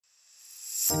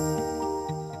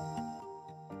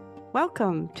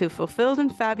Welcome to Fulfilled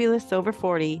and Fabulous Over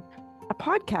 40, a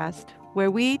podcast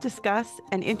where we discuss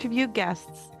and interview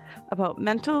guests about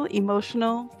mental,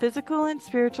 emotional, physical, and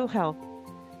spiritual health.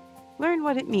 Learn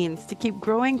what it means to keep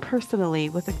growing personally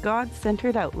with a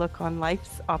God-centered outlook on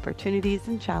life's opportunities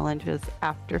and challenges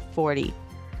after 40.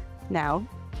 Now,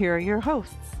 here are your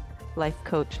hosts, life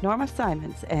coach Norma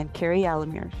Simons and Carrie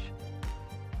Alamirsch.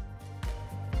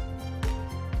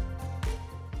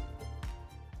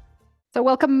 So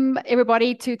welcome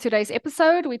everybody to today's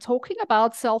episode. We're talking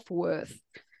about self-worth.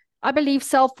 I believe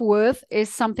self-worth is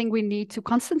something we need to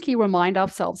constantly remind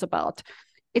ourselves about.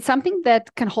 It's something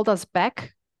that can hold us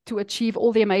back to achieve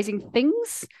all the amazing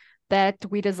things that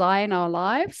we desire in our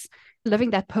lives,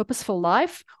 living that purposeful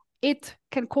life. It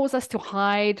can cause us to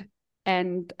hide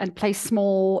and play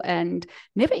small and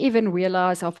never even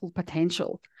realize our full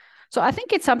potential. So I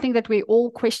think it's something that we all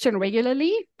question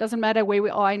regularly. Doesn't matter where we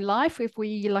are in life, if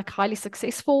we like highly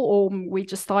successful or we're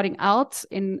just starting out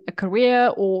in a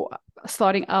career or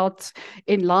starting out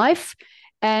in life.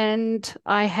 And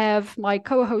I have my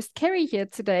co-host Carrie here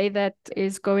today that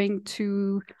is going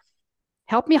to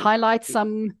help me highlight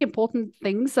some important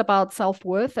things about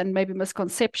self-worth and maybe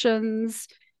misconceptions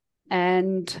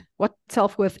and what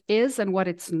self-worth is and what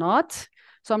it's not.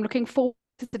 So I'm looking forward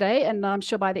to today, and I'm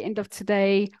sure by the end of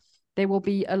today, there will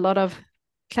be a lot of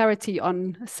clarity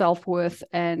on self-worth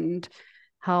and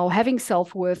how having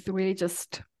self-worth really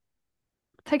just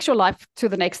takes your life to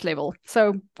the next level.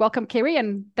 So welcome, Carrie,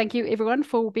 and thank you everyone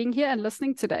for being here and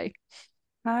listening today.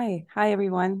 Hi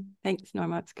everyone. Thanks,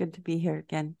 Norma. It's good to be here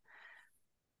again.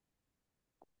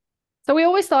 So we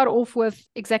always start off with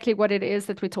exactly what it is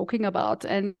that we're talking about.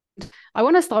 And I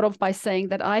want to start off by saying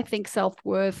that I think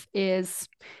self-worth is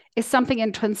something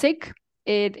intrinsic.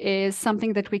 It is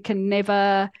something that we can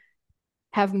never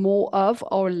have more of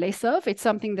or less of. It's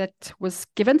something that was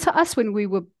given to us when we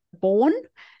were born.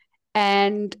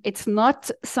 And it's not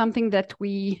something that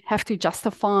we have to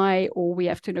justify or we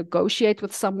have to negotiate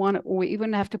with someone or we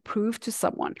even have to prove to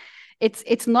someone.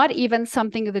 It's not even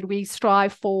something that we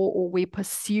strive for or we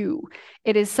pursue.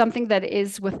 It is something that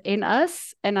is within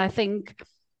us. And I think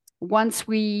once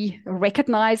we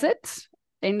recognize it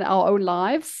in our own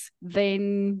lives,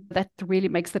 then that really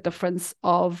makes the difference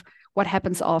of what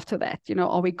happens after that. You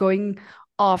know, are we going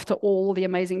after all the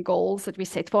amazing goals that we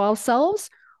set for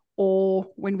ourselves? Or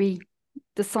when we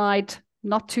decide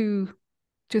not to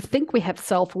think we have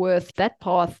self-worth, that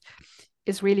path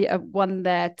is really one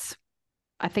that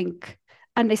I think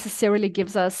unnecessarily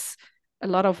gives us a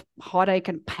lot of heartache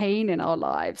and pain in our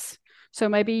lives. So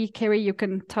maybe, Carrie, you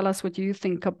can tell us what you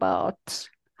think about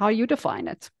how you define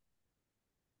it.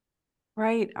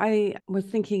 Right. I was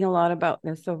thinking a lot about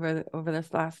this over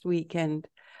this last week, and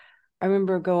I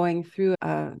remember going through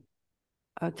a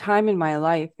time in my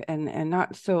life and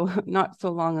not so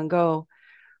long ago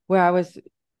where I was,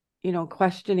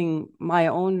 questioning my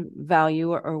own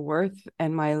value or worth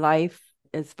and my life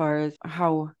as far as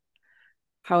how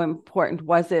important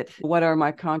was it? What are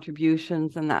my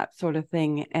contributions and that sort of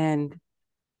thing? And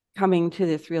coming to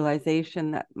this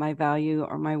realization that my value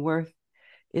or my worth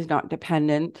is not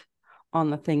dependent on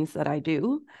the things that I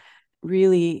do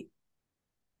really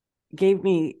gave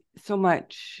me so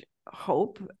much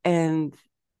hope and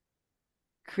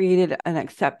created an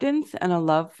acceptance and a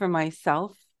love for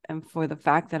myself and for the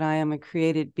fact that I am a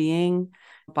created being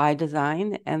by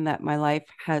design and that my life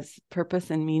has purpose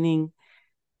and meaning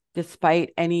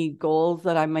despite any goals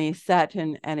that I may set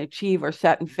and achieve or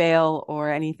set and fail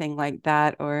or anything like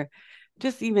that, or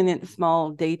just even in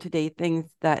small day-to-day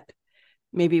things that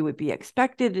maybe would be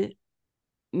expected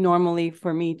normally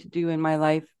for me to do in my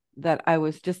life, that I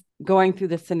was just going through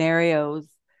the scenarios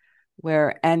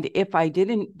where, and if I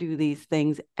didn't do these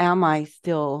things, am I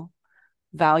still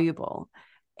valuable?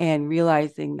 And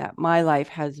realizing that my life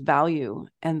has value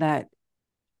and that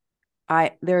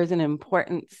there is an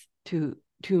importance to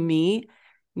me,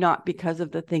 not because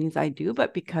of the things I do,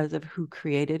 but because of who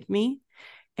created me.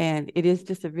 And it is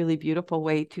just a really beautiful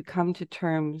way to come to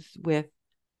terms with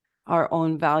our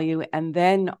own value. And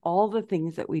then all the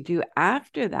things that we do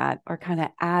after that are kind of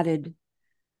added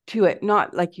to it.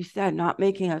 Not, like you said, not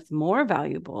making us more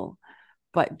valuable,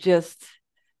 but just,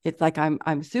 it's like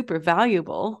I'm super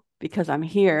valuable because I'm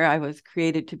here. I was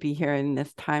created to be here in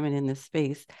this time and in this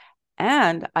space.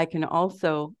 And I can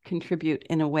also contribute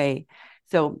in a way.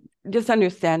 So just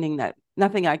understanding that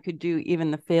nothing I could do,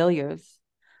 even the failures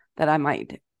that I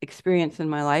might experience in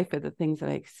my life or the things that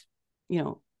I,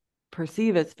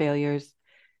 perceive as failures,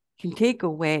 can take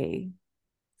away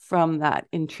from that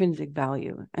intrinsic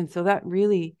value. And so that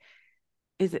really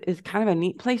is kind of a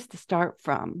neat place to start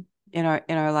from, in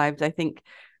our lives. I think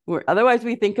otherwise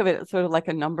we think of it sort of like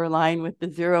a number line with the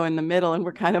 0 in the middle, and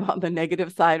we're kind of on the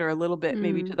negative side or a little bit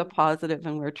maybe to the positive,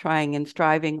 and we're trying and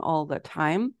striving all the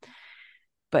time.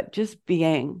 But just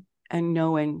being and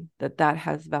knowing that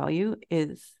has value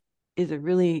is a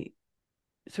really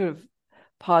sort of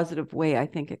positive way, I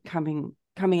think, at coming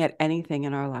at anything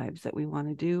in our lives that we want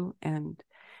to do, and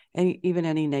even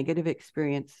any negative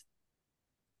experience,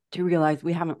 to realize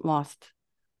we haven't lost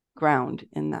ground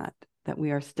in that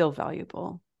we are still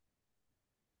valuable.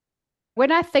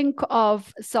 When I think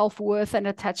of self-worth and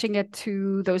attaching it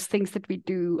to those things that we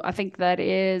do, I think that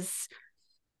is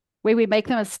where we make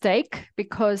the mistake,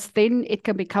 because then it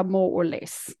can become more or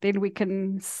less. Then we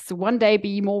can one day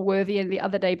be more worthy and the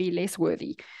other day be less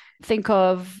worthy. Think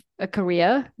of a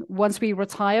career. Once we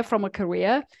retire from a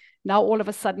career, now all of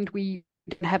a sudden we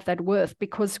don't have that worth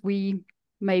because we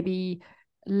maybe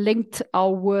linked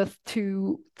our worth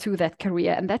to that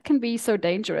career. And that can be so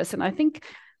dangerous. And I think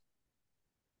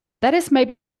that is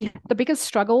maybe the biggest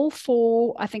struggle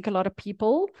for, I think, a lot of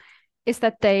people, is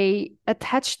that they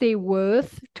attach their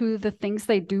worth to the things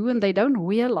they do, and they don't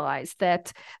realize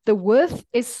that the worth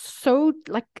is so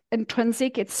like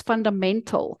intrinsic, it's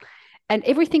fundamental. And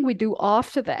everything we do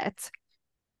after that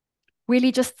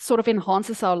really just sort of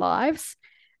enhances our lives.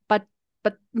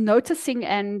 But noticing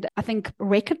and I think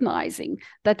recognizing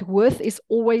that worth is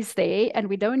always there, and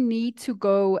we don't need to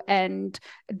go and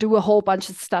do a whole bunch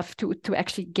of stuff to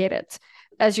actually get it.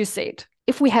 As you said,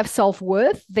 if we have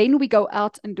self-worth, then we go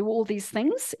out and do all these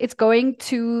things. It's going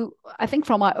to, I think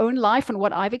from my own life and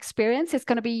what I've experienced, it's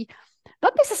going to be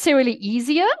not necessarily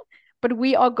easier, but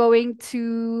we are going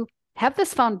to have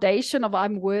this foundation of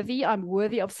I'm worthy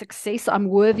of success, I'm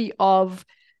worthy of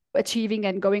achieving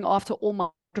and going after all my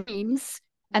dreams.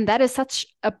 And that is such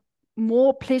a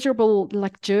more pleasurable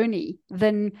like journey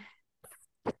than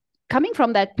coming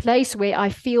from that place where I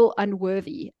feel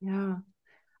unworthy. Yeah.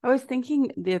 I was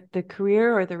thinking the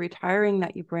career or the retiring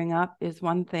that you bring up is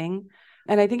one thing.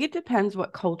 And I think it depends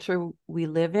what culture we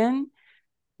live in,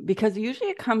 because usually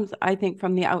it comes, I think,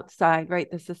 from the outside,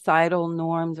 right? The societal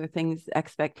norms or things,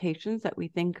 expectations that we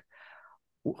think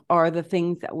are the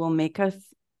things that will make us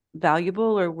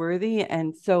valuable or worthy.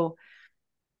 And so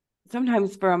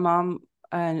sometimes for a mom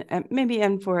and maybe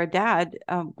for a dad,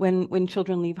 when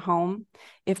children leave home,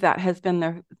 if that has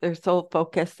been their sole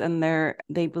focus and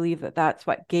they believe that that's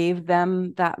what gave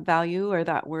them that value or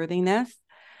that worthiness.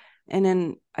 And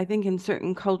then I think in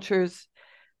certain cultures,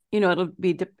 it'll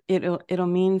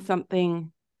mean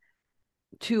something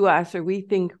to us, or we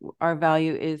think our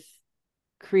value is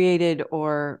created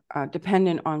or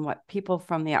dependent on what people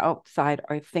from the outside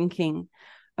are thinking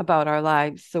about our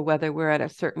lives. So whether we're at a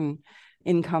certain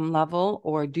income level,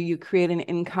 or do you create an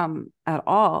income at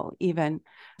all, even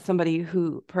somebody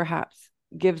who perhaps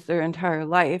gives their entire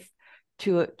life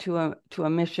to a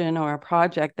mission or a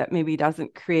project that maybe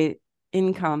doesn't create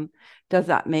income, does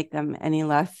that make them any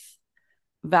less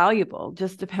valuable?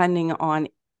 Just depending on,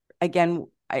 again,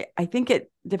 I think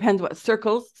it depends what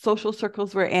social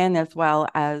circles we're in, as well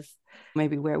as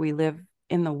maybe where we live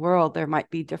in the world. There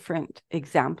might be different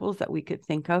examples that we could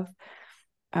think of.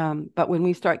 But when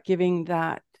we start giving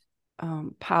that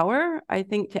power, I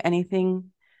think, to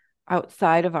anything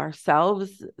outside of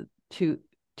ourselves to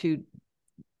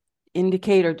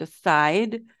indicate or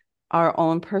decide our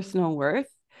own personal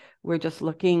worth, we're just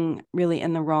looking really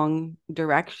in the wrong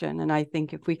direction. And I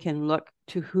think if we can look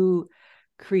to who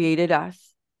created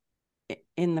us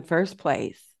in the first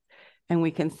place, and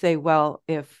we can say, well,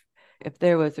 if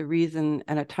there was a reason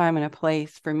and a time and a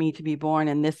place for me to be born,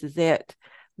 and this is it,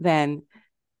 then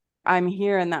I'm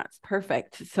here and that's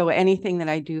perfect. So anything that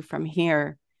I do from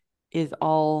here is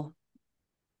all,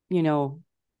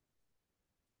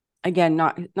 again,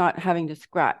 not having to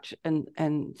scratch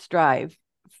and strive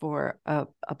for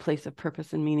a place of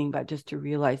purpose and meaning, but just to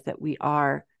realize that we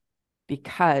are,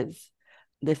 because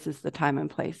this is the time and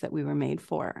place that we were made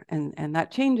for. And that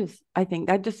changes, I think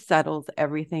that just settles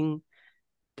everything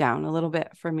down a little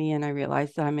bit for me. And I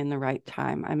realize that I'm in the right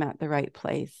time. I'm at the right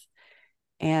place.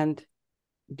 And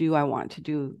do I want to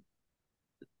do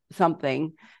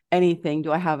something, anything?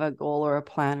 Do I have a goal or a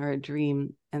plan or a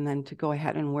dream? And then to go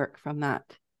ahead and work from that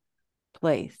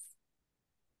place.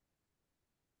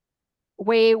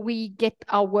 Where we get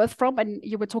our worth from. And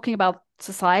you were talking about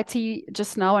society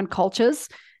just now and cultures.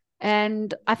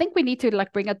 And I think we need to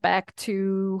bring it back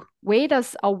to, where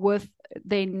does our worth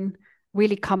then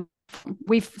really come from?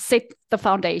 We've set the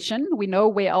foundation. We know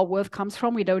where our worth comes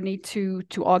from. We don't need to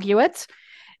argue it.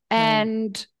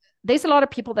 And there's a lot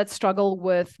of people that struggle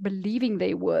with believing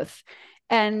their worth.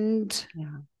 And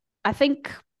I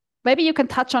think maybe you can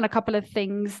touch on a couple of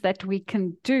things that we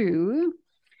can do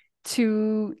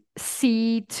to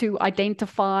see, to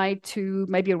identify, to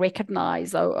maybe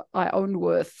recognize our own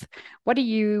worth. What do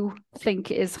you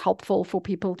think is helpful for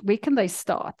people? Where can they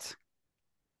start?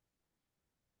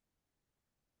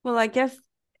 Well, I guess,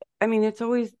 I mean, it's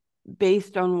always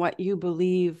based on what you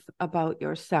believe about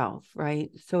yourself, right?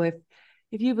 So if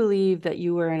you believe that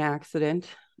you were an accident,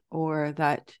 or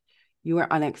that you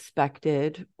were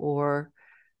unexpected, or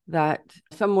that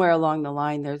somewhere along the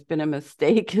line there's been a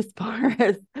mistake as far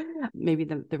as maybe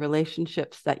the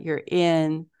relationships that you're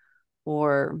in,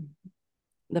 or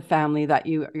the family that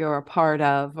you're a part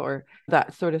of, or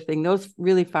that sort of thing, those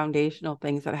really foundational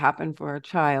things that happen for a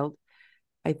child,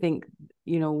 I think,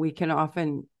 we can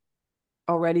often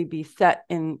already be set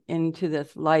into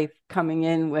this life coming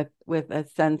in with a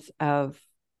sense of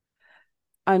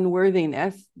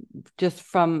unworthiness, just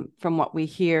from what we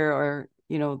hear, or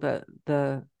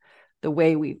the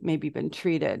way we've maybe been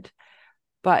treated.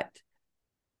 But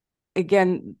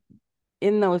again,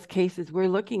 in those cases, we're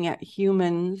looking at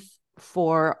humans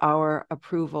for our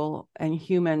approval, and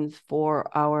humans for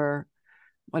our,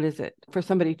 for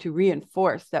somebody to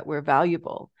reinforce that we're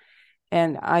valuable.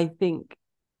 And I think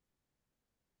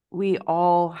we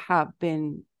all have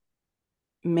been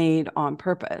made on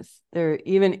purpose. There,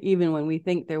 even when we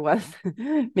think there was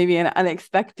maybe an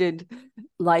unexpected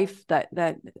life that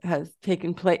has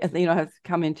taken place, has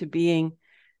come into being,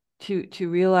 to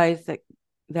realize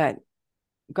that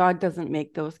God doesn't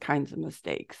make those kinds of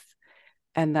mistakes,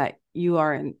 and that you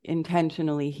are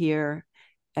intentionally here,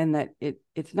 and that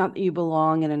it's not that you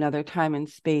belong in another time and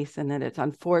space, and that it's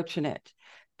unfortunate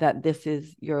that this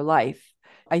is your life.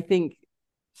 I think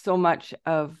so much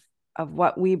of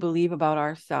what we believe about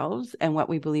ourselves and what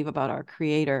we believe about our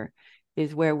Creator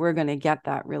is where we're going to get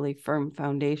that really firm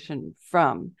foundation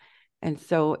from. And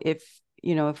so if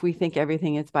we think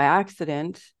everything is by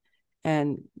accident,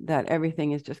 and that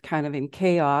everything is just kind of in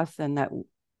chaos, and that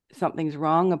something's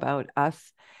wrong about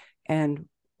us and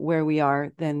where we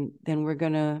are, then we're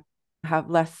going to have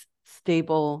less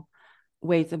stable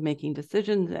ways of making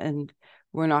decisions, and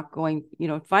we're not going,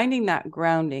 finding that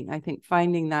grounding. I think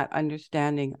finding that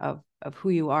understanding of who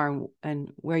you are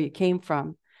and where you came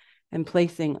from, and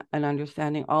placing an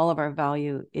understanding all of our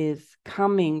value is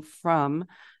coming from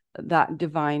that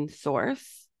divine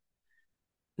source,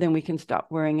 then we can stop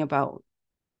worrying about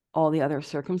all the other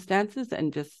circumstances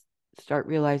and just start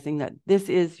realizing that this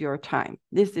is your time.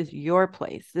 This is your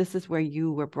place. This is where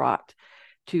you were brought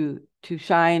to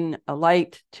shine a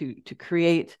light, to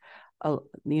create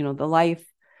the life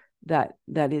that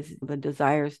is the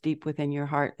desires deep within your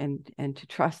heart, and to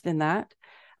trust in that.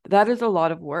 That is a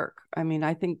lot of work. I mean,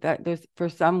 I think that for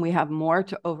some, we have more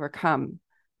to overcome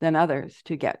than others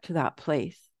to get to that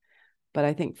place. But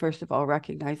I think, first of all,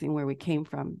 recognizing where we came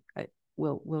from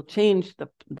will change the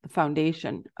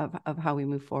foundation of how we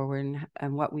move forward,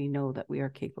 and what we know that we are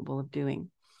capable of doing.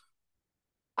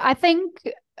 I think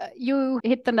you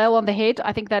hit the nail on the head.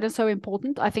 I think that is so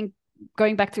important. I think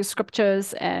going back to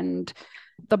scriptures and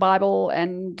the Bible,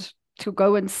 and to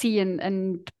go and see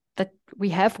and that we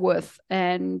have worth.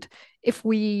 And if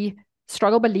we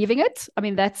struggle believing it, I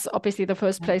mean, that's obviously the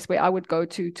first place where I would go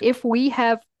to. If we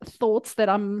have thoughts that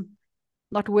I'm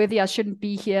not worthy, I shouldn't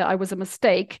be here, I was a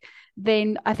mistake,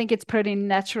 then I think it's pretty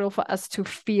natural for us to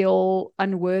feel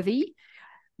unworthy.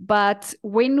 But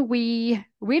when we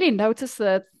really notice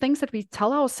the things that we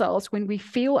tell ourselves when we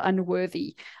feel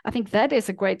unworthy, I think that is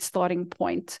a great starting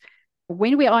point.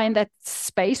 When we are in that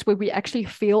space where we actually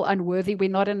feel unworthy, we're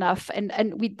not enough, and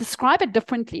we describe it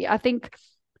differently. I think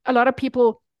a lot of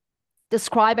people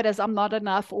describe it as I'm not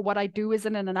enough, or what I do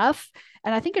isn't enough.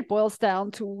 And I think it boils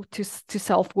down to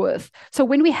self-worth. So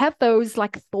when we have those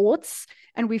like thoughts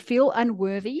and we feel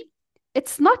unworthy,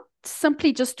 it's not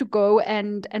simply just to go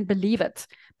and believe it,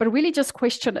 but really just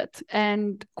question it,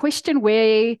 and question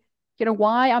where,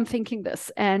 why I'm thinking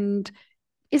this, and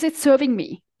is it serving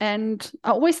me? And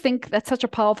I always think that's such a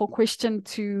powerful question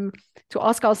to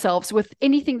ask ourselves with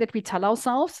anything that we tell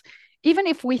ourselves, even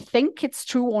if we think it's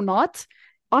true or not.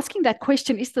 Asking that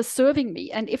question, is this serving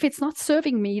me? And if it's not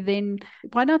serving me, then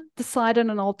why not decide on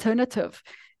an alternative?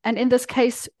 And in this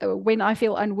case, when I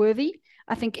feel unworthy,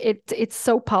 I think it's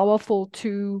so powerful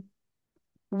to,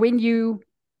 when you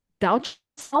doubt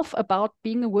yourself about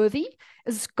being worthy,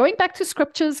 is going back to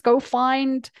scriptures, go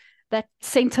find that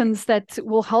sentence that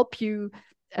will help you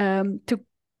to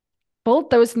build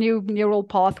those new neural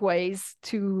pathways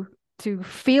to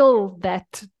feel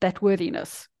that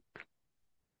worthiness.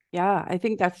 Yeah, I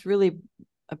think that's really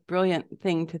a brilliant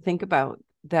thing to think about,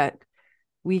 that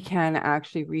we can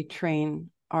actually retrain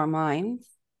our minds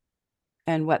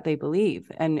and what they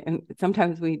believe. And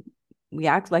sometimes we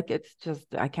act like it's just,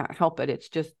 I can't help it. It's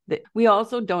just that we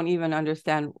also don't even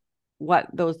understand what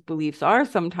those beliefs are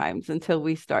sometimes until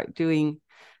we start doing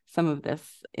some of this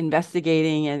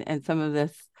investigating and some of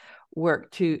this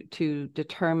work to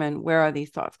determine where are these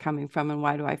thoughts coming from and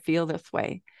why do I feel this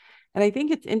way. And I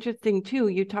think it's interesting too,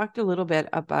 you talked a little bit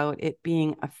about it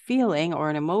being a feeling or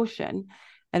an emotion.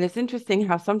 And it's interesting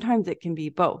how sometimes it can be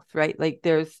both, right? Like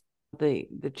there's the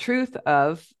truth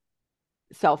of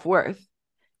self-worth,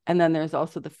 and then there's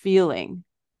also the feeling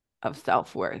of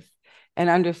self-worth, and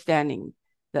understanding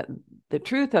that the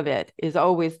truth of it is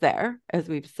always there. As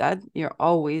we've said, you're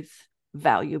always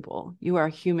valuable. You are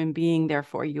a human being,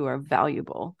 therefore you are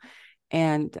valuable.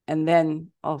 And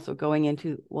then also going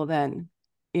into, well, then,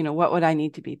 what would I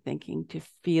need to be thinking to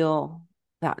feel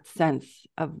that sense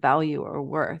of value or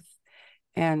worth?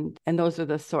 And those are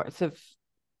the sorts of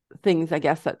things, I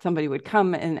guess, that somebody would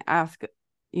come and ask,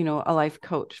 a life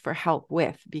coach for help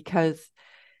with, because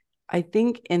I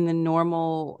think in the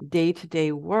normal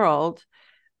day-to-day world,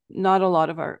 not a lot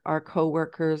of our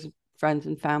coworkers, friends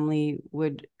and family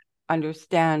would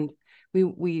understand.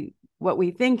 What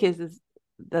we think is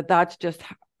that that's just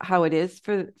how it is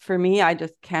for me. I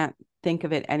just can't think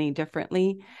of it any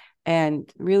differently.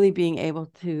 And really being able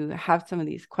to have some of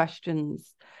these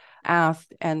questions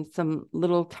asked and some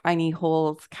little tiny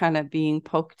holes kind of being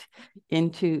poked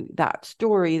into that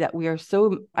story that we are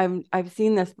so, I've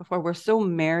seen this before, we're so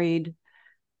married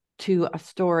to a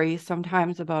story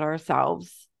sometimes about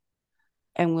ourselves,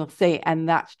 and we'll say, and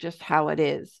that's just how it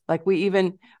is. Like we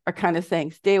even are kind of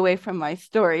saying, stay away from my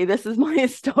story. This is my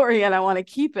story and I want to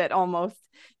keep it, almost,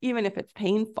 even if it's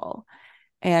painful.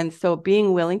 And so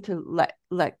being willing to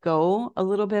let go a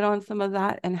little bit on some of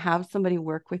that and have somebody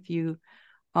work with you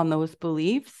on those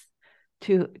beliefs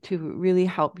to really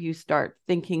help you start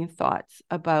thinking thoughts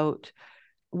about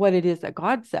what it is that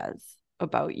God says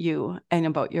about you and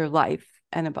about your life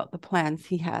and about the plans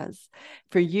he has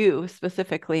for you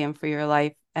specifically and for your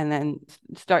life. And then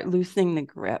start loosening the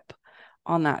grip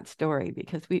on that story,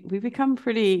 because we become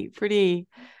pretty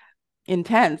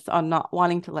intense on not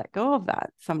wanting to let go of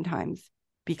that sometimes,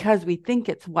 because we think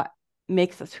it's what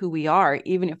makes us who we are,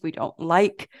 even if we don't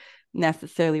like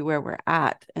necessarily where we're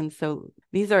at. And so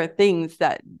these are things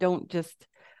that don't just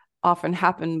often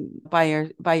happen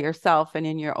by yourself and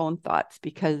in your own thoughts,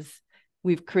 because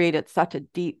we've created such a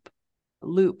deep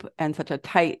loop and such a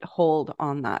tight hold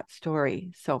on that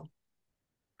story. So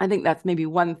I think that's maybe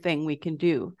one thing we can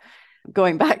do,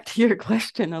 going back to your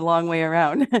question a long way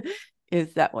around,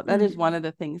 is that that is one of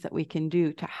the things that we can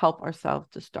do to help ourselves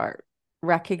to start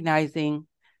recognizing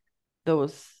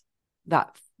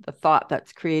that's the thought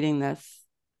that's creating this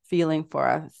feeling for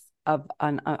us of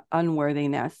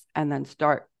unworthiness, and then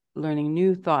start learning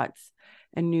new thoughts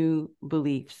and new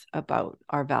beliefs about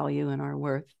our value and our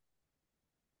worth.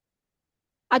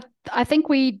 I think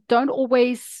we don't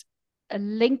always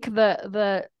link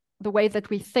the way that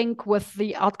we think with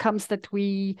the outcomes that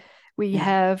we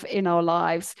have in our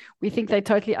lives. We think they're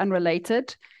totally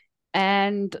unrelated.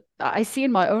 And I see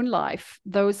in my own life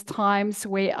those times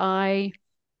where I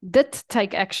did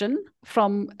take action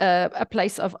from a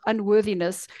place of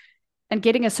unworthiness and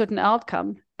getting a certain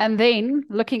outcome, and then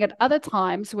looking at other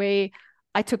times where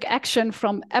I took action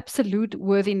from absolute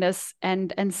worthiness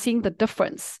and seeing the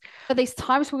difference. So there's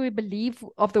times where we believe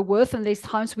of the worth, and there's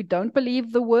times we don't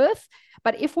believe the worth.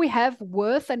 But if we have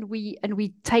worth and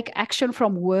we take action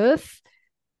from worth,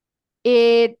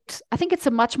 I think it's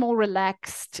a much more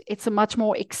relaxed, it's a much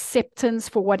more acceptance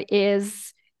for what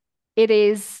is. It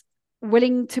is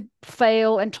willing to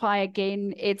fail and try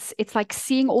again. It's like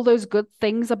seeing all those good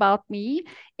things about me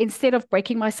instead of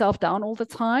breaking myself down all the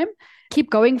time. Keep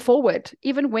going forward,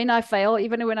 even when I fail,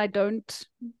 even when I don't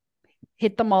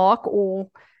hit the mark or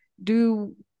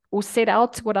do or set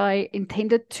out what I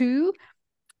intended to.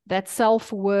 That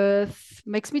self-worth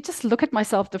makes me just look at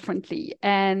myself differently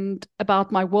and about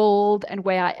my world and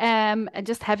where I am, and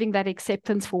just having that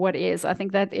acceptance for what is. I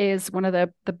think that is one of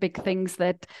the big things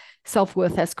that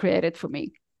self-worth has created for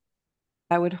me.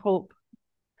 I would hope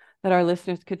that our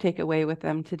listeners could take away with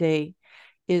them today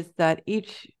is that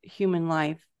each human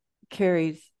life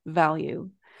carries value,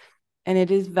 and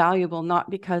it is valuable not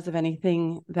because of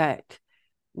anything that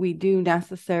we do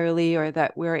necessarily or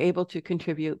that we're able to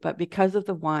contribute, but because of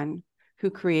the one who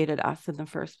created us in the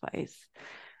first place.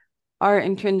 Our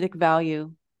intrinsic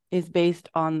value is based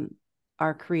on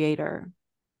our creator,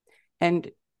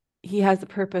 and he has a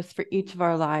purpose for each of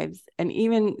our lives. And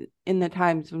even in the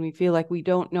times when we feel like we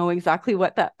don't know exactly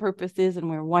what that purpose is, and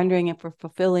we're wondering if we're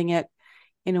fulfilling it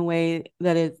in a way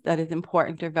that is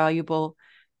important or valuable,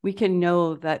 we can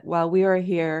know that while we are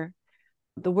here,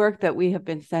 the work that we have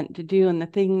been sent to do and the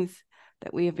things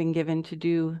that we have been given to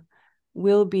do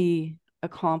will be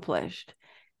accomplished.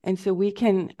 And so we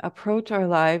can approach our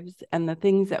lives and the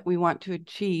things that we want to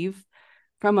achieve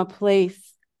from a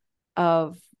place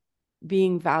of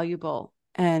being valuable.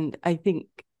 And I think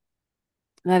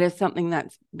that is something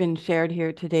that's been shared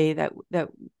here today, that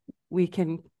we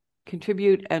can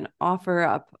contribute and offer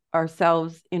up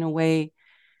ourselves in a way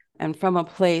and from a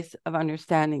place of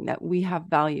understanding that we have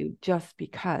value just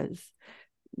because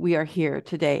we are here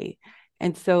today.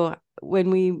 And so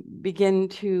when we begin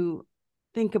to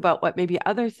think about what maybe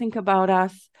others think about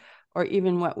us, or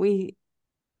even what we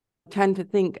tend to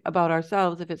think about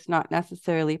ourselves, if it's not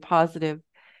necessarily positive,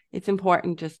 it's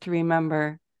important just to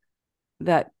remember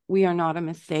that we are not a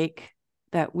mistake,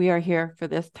 that we are here for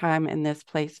this time and this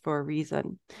place for a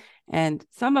reason. And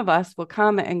some of us will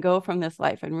come and go from this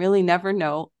life and really never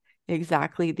know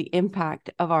exactly the impact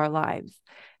of our lives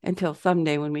until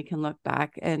someday when we can look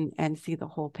back and see the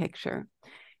whole picture.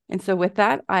 And so with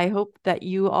that, I hope that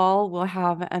you all will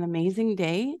have an amazing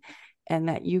day and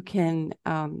that you can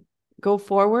go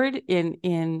forward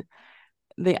in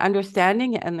the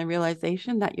understanding and the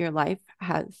realization that your life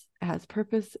has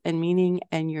purpose and meaning,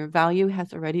 and your value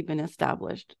has already been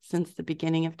established since the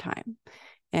beginning of time.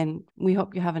 And we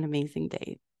hope you have an amazing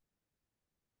day.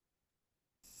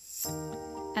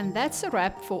 And that's a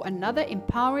wrap for another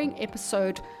empowering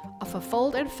episode of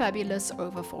Fulfilled and Fabulous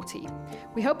Over 40.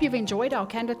 We hope you've enjoyed our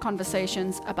candid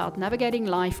conversations about navigating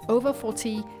life over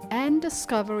 40 and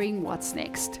discovering what's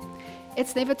next.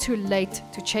 It's never too late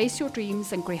to chase your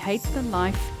dreams and create the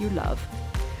life you love.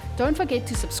 Don't forget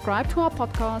to subscribe to our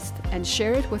podcast and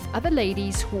share it with other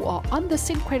ladies who are on this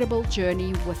incredible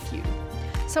journey with you.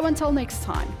 So until next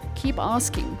time, keep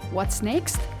asking what's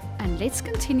next, and let's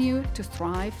continue to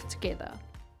thrive together.